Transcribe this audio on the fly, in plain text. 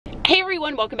Hey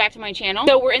everyone, welcome back to my channel.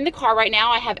 So we're in the car right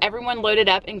now. I have everyone loaded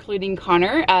up, including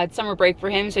Connor. It's summer break for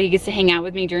him, so he gets to hang out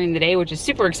with me during the day, which is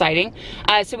super exciting.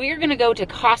 So we are gonna go to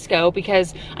Costco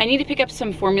because I need to pick up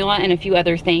some formula and a few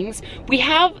other things. We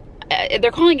have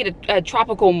they're calling it a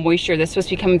tropical moisture that's supposed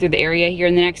to be coming through the area here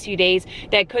in the next few days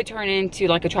that could turn into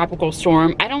like a tropical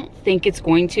storm. I don't think it's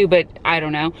going to, but I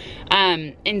don't know.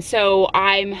 And so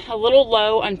I'm a little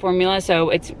low on formula, so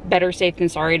it's better safe than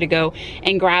sorry to go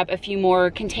and grab a few more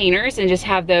containers and just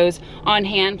have those on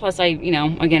hand. Plus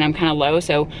again, I'm kind of low,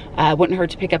 so wouldn't hurt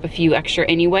to pick up a few extra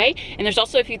anyway. And there's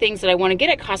also a few things that I want to get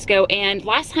at Costco. And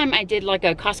last time I did like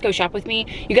a Costco shop with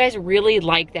me, you guys really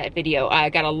liked that video. I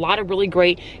got a lot of really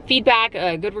great feedback,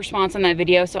 a good response on that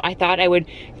video, so I thought I would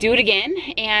do it again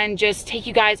and just take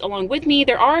you guys along with me.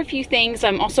 There are a few things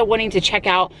I'm also wanting to check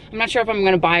out. I'm not sure if I'm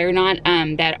going to buy or not,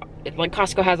 that like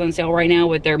Costco has on sale right now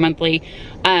with their monthly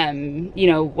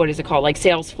what is it called, like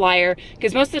sales flyer,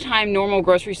 because most of the time normal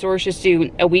grocery stores just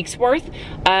do a week's worth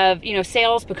of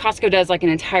sales, but Costco does like an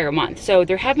entire month. So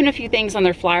there have been a few things on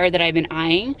their flyer that I've been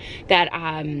eyeing that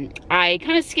I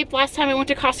kind of skipped last time I went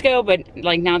to Costco, but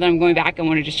like now that I'm going back, I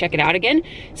want to just check it out again.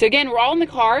 So again, we're all in the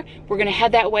car, we're gonna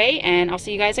head that way, and I'll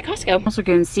see you guys at Costco. I'm also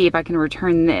gonna see if I can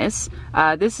return this.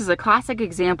 This is a classic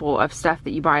example of stuff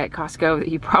that you buy at Costco that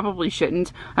you probably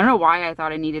shouldn't. I don't know why I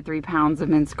thought I needed 3 pounds of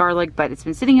minced garlic, but it's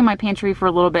been sitting in my pantry for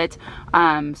a little bit. So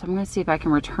I'm gonna see if I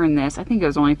can return this. I think it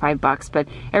was only $5, but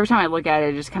every time I look at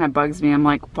it, it just kind of bugs me. I'm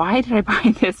like, why did I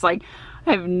buy this? Like,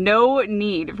 I have no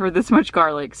need for this much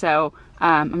garlic. So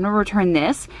I'm gonna return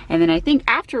this, and then I think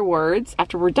afterwards,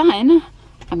 after we're done,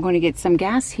 I'm going to get some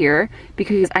gas here,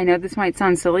 because I know this might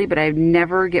sound silly, but I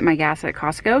never get my gas at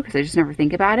Costco because I just never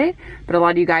think about it. But a lot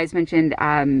of you guys mentioned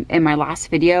in my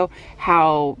last video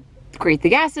how great the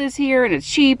gas is here and it's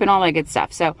cheap and all that good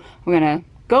stuff. So we're gonna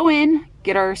go in,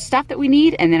 get our stuff that we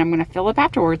need, and then I'm gonna fill up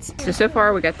afterwards. So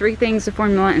far we got 3 things of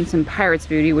formula and some Pirate's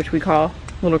Booty, which we call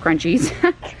little crunchies.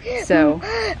 So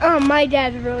my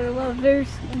dad really loves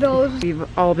those.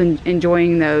 We've all been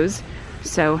enjoying those,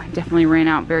 so definitely ran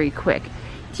out very quick.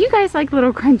 Do you guys like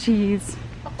little crunchies?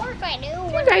 Of course I do.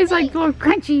 You guys like little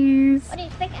crunchies? What do you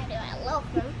think I do? I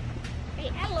love them.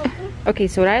 I love them. Okay,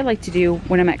 so what I like to do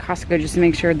when I'm at Costco, just to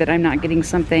make sure that I'm not getting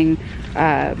something,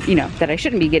 that I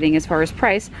shouldn't be getting as far as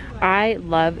price, I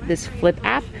love this Flip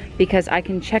app because I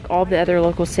can check all the other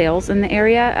local sales in the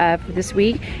area for this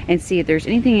week and see if there's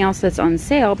anything else that's on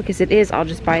sale, because it is, I'll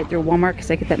just buy it through Walmart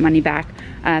because I get that money back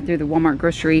through the Walmart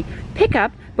grocery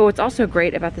pickup. But what's also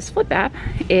great about this Flip app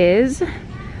is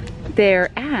their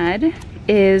ad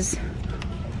is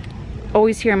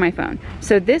always here on my phone.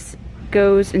 So this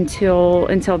goes until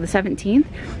the 17th,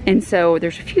 and so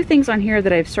there's a few things on here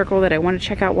that I've circled that I want to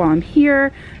check out while I'm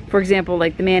here. For example,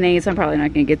 like the mayonnaise, I'm probably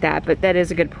not gonna get that, but that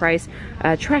is a good price.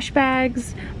 Trash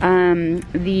bags,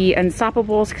 the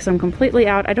Unstoppables, because I'm completely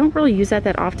out. I don't really use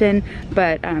that often,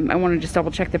 but I want to just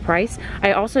double check the price.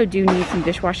 I also do need some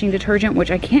dishwashing detergent,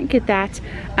 which I can't get that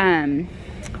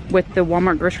with the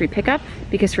Walmart grocery pickup,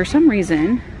 because for some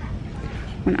reason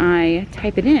when I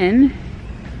type it in,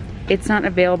 it's not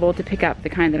available to pick up the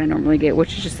kind that I normally get,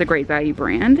 which is just the Great Value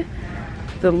brand,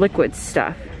 the liquid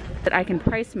stuff that I can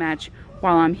price match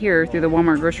while I'm here through the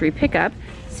Walmart grocery pickup.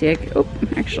 See,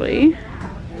 actually,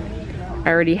 I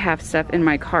already have stuff in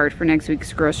my cart for next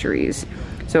week's groceries.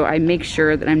 So I make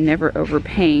sure that I'm never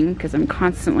overpaying because I'm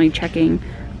constantly checking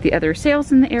the other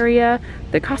sales in the area.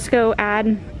 The Costco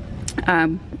ad,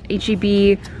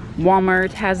 H-E-B,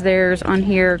 Walmart has theirs on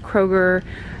here, Kroger,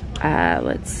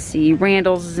 let's see,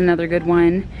 Randall's is another good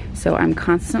one. So I'm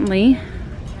constantly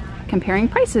comparing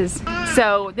prices.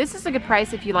 So this is a good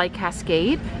price if you like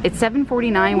Cascade. It's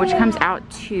 $7.49, which comes out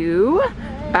to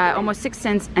almost 6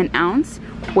 cents an ounce,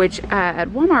 which at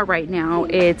Walmart right now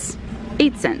it's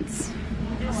 8 cents.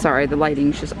 Sorry, the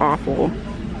lighting's just awful.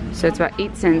 So it's about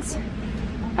 8 cents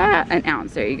an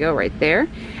ounce. There you go, right there.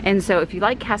 And so if you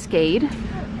like Cascade,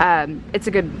 it's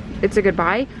a good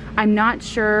buy. I'm not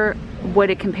sure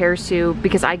what it compares to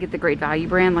because I get the Great Value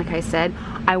brand, like I said.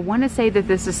 I want to say that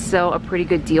this is still a pretty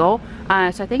good deal.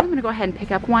 So I think I'm going to go ahead and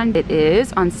pick up one. It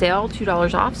is on sale,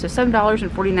 $2 off, so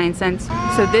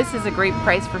 $7.49. So this is a great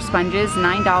price for sponges,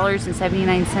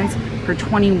 $9.79 for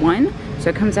 21. So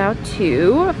it comes out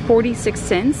to 46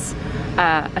 cents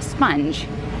a sponge.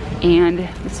 And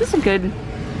this is a good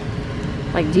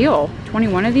deal.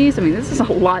 21 of these, I mean, this is a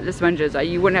lot of sponges.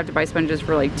 You wouldn't have to buy sponges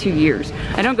for like 2 years.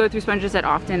 I don't go through sponges that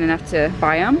often enough to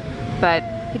buy them, but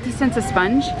 50 cents a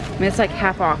sponge, I mean, it's like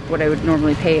half off what I would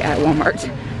normally pay at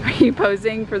Walmart. Are you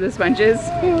posing for the sponges?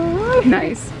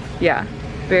 Nice. Yeah.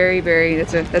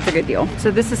 that's a good deal. So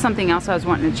this is something else I was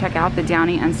wanting to check out, the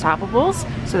Downy Unstoppables.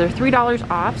 So they're $3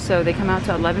 off, so they come out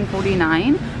to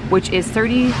 $11.49, which is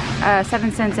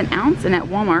 37 cents an ounce, and at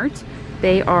Walmart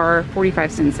they are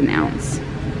 45 cents an ounce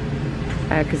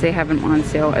because they have them on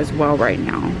sale as well right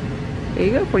now. There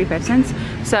you go, 45 cents.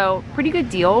 So pretty good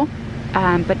deal,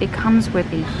 but it comes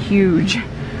with a huge,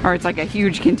 or it's like a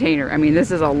huge container. I mean,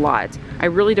 this is a lot. I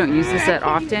really don't use this that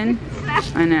often.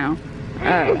 I know.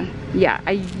 Yeah,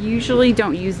 I usually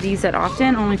don't use these that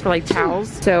often, only for like towels.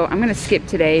 So I'm gonna skip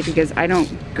today because I don't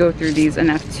go through these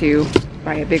enough to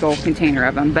buy a big old container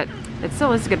of them, but it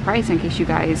still is a good price in case you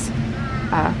guys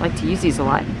like to use these a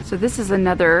lot. So this is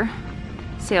another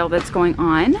sale that's going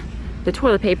on. The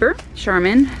toilet paper,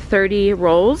 Charmin, 30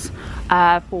 rolls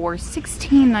for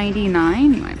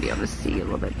 $16.99. You might be able to see a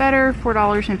little bit better,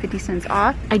 $4.50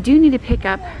 off. I do need to pick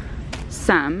up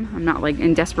some. I'm not like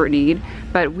in desperate need,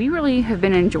 but we really have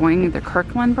been enjoying the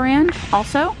Kirkland brand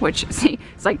also, which see,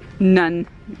 it's like none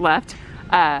left.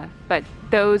 But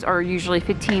those are usually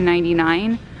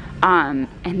 $15.99.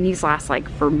 And these last like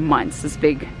for months, this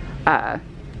big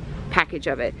package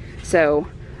of it. So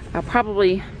I'll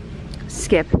probably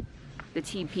skip the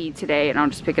TP today and I'll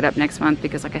just pick it up next month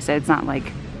because like I said, it's not like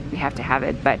we have to have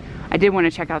it, but I did want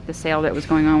to check out the sale that was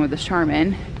going on with the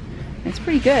Charmin. It's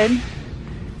pretty good.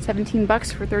 17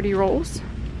 bucks for 30 rolls.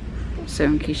 So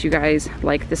in case you guys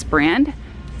like this brand,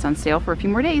 it's on sale for a few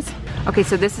more days. Okay,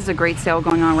 so this is a great sale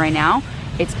going on right now.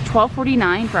 It's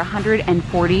 $12.49 for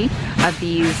 140 of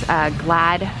these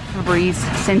Glad Febreze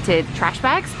scented trash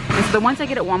bags. And so the ones I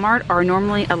get at Walmart are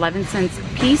normally 11 cents a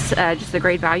piece, just the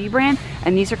Great Value brand.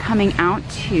 And these are coming out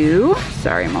to,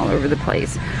 sorry, I'm all over the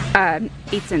place, 8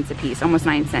 cents a piece, almost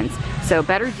 9 cents. So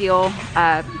better deal,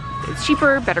 it's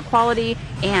cheaper, better quality,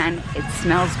 and it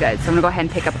smells good. So I'm gonna go ahead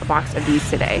and pick up a box of these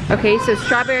today. Okay, so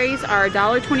strawberries are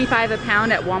 $1.25 a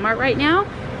pound at Walmart right now.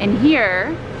 And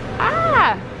here,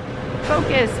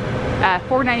 focus,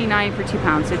 $4.99 for 2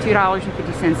 pounds, so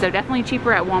 $2.50. So definitely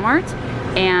cheaper at Walmart.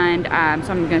 And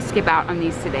so I'm gonna skip out on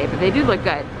these today, but they do look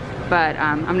good. But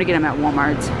I'm gonna get them at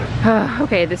Walmart.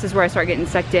 Okay, this is where I start getting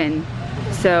sucked in.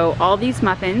 So all these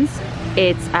muffins,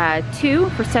 it's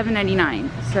 2 for $7.99.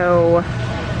 So,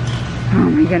 oh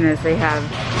my goodness, they have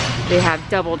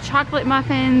double chocolate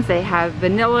muffins, they have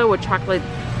vanilla with chocolate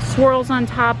swirls on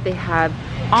top, they have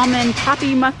almond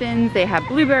toppy muffins, they have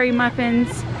blueberry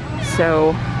muffins.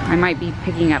 So I might be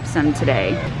picking up some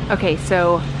today. Okay,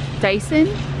 so Dyson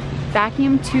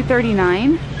vacuum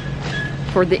 $2.39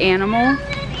 for the animal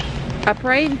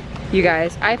upright. You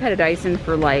guys, I've had a Dyson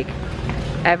for like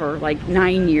ever, like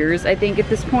 9 years I think at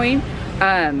this point.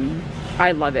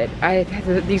 I love it.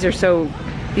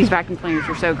 These vacuum cleaners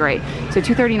are so great. So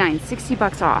 $2.39, 60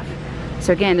 bucks off.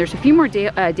 So again, there's a few more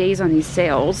days on these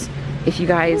sales if you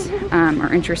guys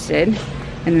are interested.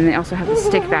 And then they also have the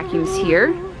stick vacuums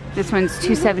here. This one's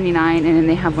 $2.79, and then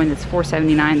they have one that's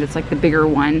 $4.79. That's like the bigger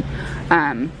one,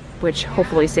 which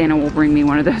hopefully Santa will bring me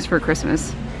one of those for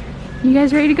Christmas. You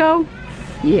guys ready to go?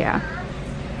 Yeah.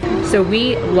 So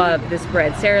we love this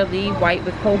bread, Sara Lee white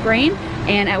with whole grain,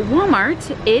 and at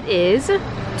Walmart it is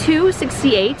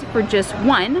 $2.68 for just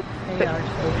one.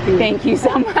 Thank you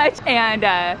so much. And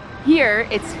here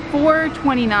it's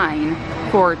 $4.29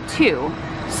 for 2.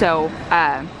 So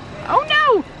oh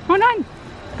no, hold on,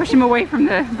 push him away from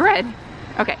the bread.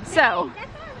 Okay, so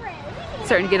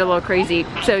starting to get a little crazy.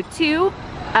 So 2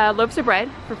 loaves of bread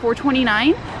for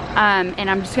 $4.29. And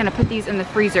I'm just gonna put these in the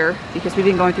freezer because we've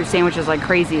been going through sandwiches like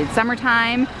crazy. It's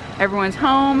summertime, everyone's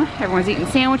home, everyone's eating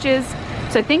sandwiches.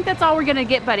 So I think that's all we're gonna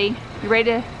get, buddy. You ready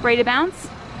to bounce?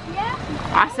 Yeah.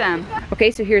 Awesome. Okay,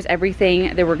 so here's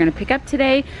everything that we're gonna pick up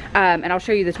today. And I'll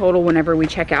show you the total whenever we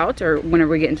check out or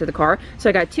whenever we get into the car. So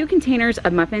I got 2 containers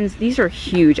of muffins. These are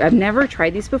huge. I've never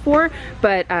tried these before,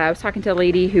 but I was talking to a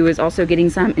lady who is also getting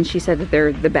some and she said that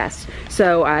they're the best.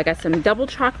 So I got some double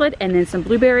chocolate and then some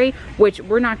blueberry, which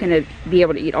we're not gonna be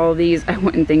able to eat all of these. I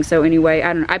wouldn't think so anyway.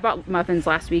 I don't know. I bought muffins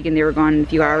last week and they were gone in a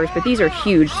few hours, but these are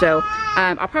huge. So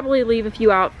I'll probably leave a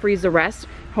few out, freeze the rest.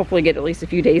 Hopefully get at least a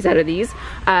few days out of these.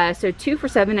 So 2 for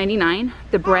 $7.99.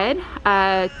 The bread,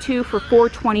 2 for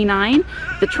 $4.29.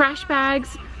 The trash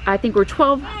bags, I think were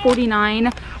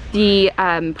 $12.49. The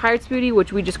Pirate's Booty,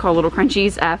 which we just call Little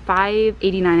Crunchies,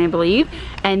 $5.89 I believe.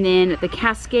 And then the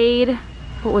Cascade,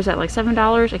 what was that, like $7?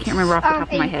 I can't remember off the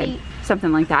top of my head.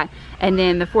 Something like that. And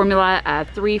then the formula,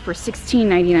 3 for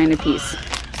 $16.99 a piece.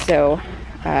 So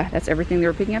that's everything they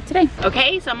were picking up today.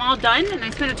 Okay, so I'm all done and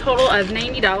I spent a total of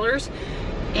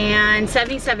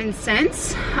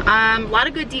 $90.77. A lot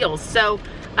of good deals. So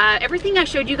Everything I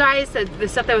showed you guys, the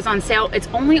stuff that was on sale, it's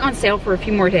only on sale for a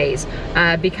few more days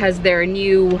because their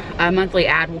new monthly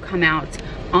ad will come out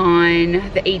on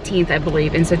the 18th, I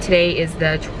believe, and so today is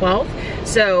the 12th.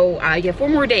 So yeah, 4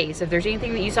 more days. So if there's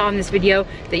anything that you saw in this video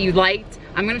that you liked,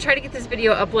 I'm gonna try to get this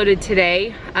video uploaded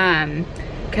today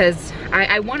because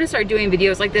I want to start doing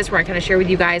videos like this where I kind of share with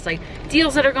you guys like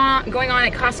deals that are going on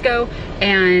at Costco,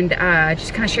 and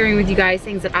just kind of sharing with you guys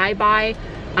things that I buy,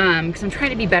 because I'm trying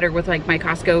to be better with like my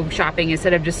Costco shopping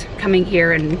instead of just coming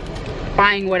here and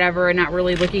buying whatever and not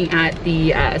really looking at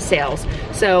the sales.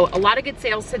 So a lot of good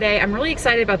sales today. I'm really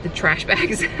excited about the trash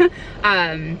bags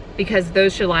because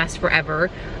those should last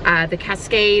forever. The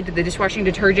Cascade, the dishwashing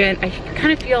detergent, I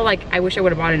kind of feel like I wish I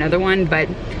would have bought another one, but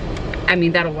I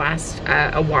mean, that'll last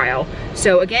a while.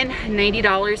 So again,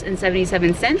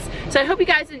 $90.77. So I hope you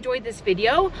guys enjoyed this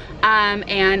video,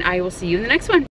 and I will see you in the next one.